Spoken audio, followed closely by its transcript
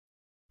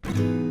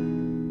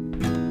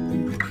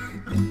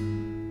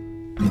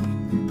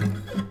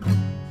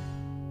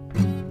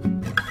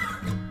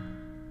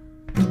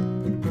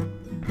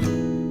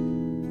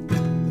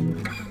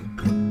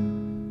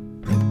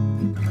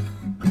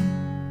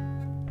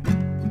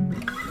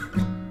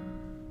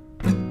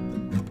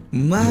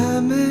I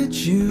met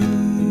you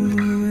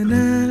in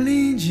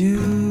early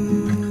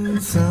June.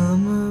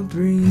 Summer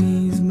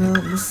breeze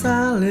melt my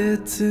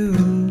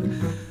solitude.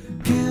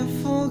 Can't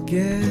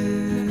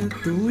forget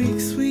the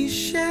weeks we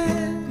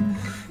shared,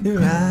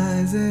 your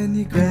eyes and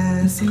your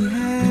grassy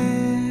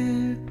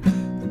hair.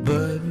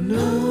 But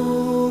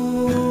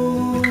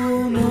no,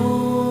 no,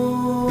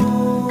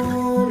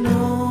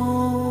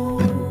 no,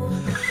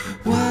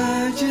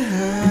 why'd you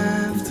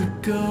have to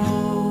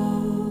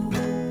go?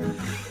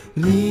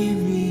 Leave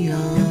me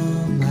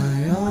on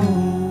my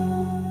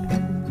own.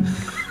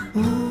 Oh,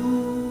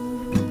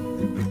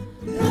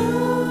 no,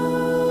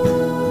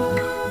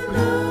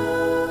 no,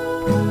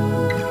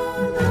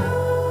 no.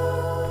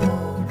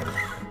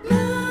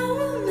 Now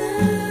we'll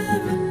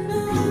never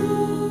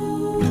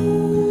know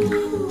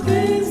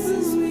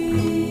places we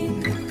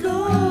could go.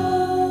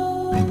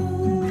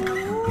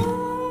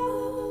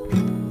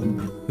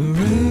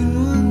 Rain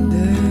one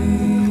day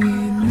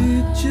in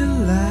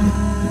mid-July,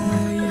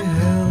 you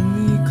held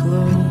me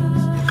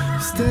close,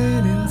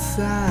 stayed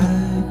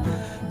inside.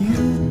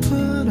 You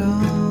put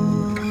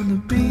on the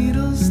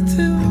Beatles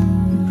too.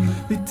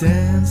 We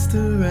danced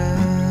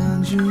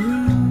around your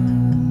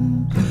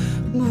room.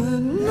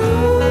 But no,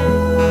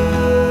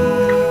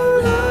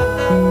 no,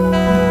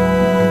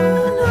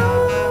 no,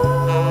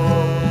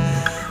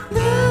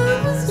 that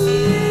was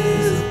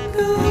years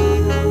ago.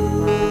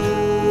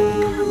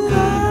 I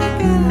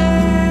can't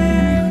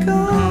let it go.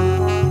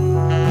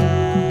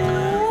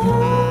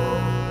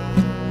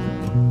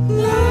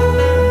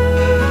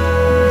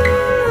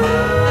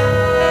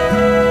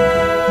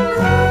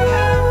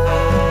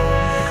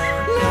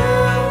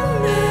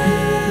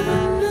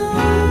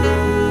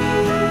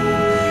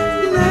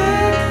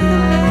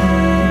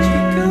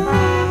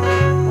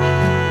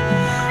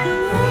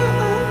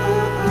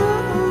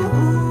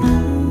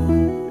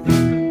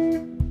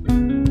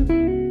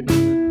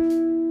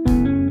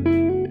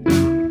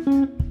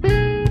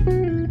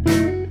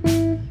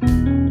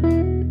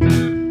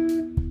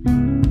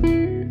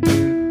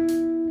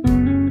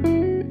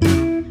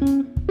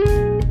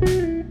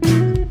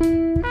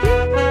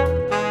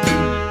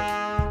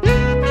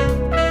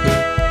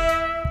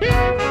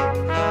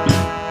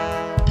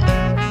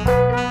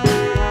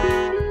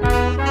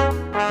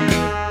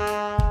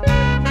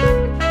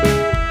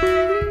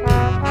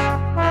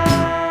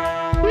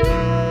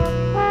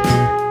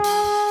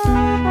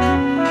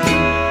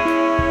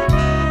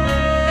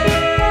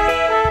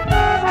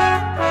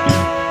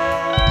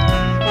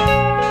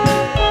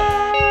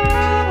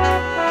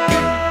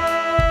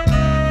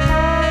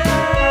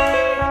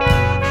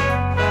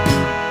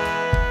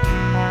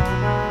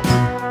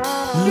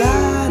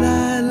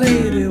 Light-eyed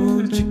lady,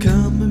 won't you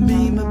come and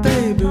be my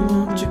baby?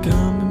 Won't you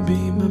come and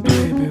be my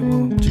baby?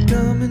 Won't you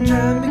come and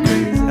drive me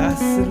crazy? I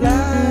said,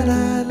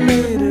 light-eyed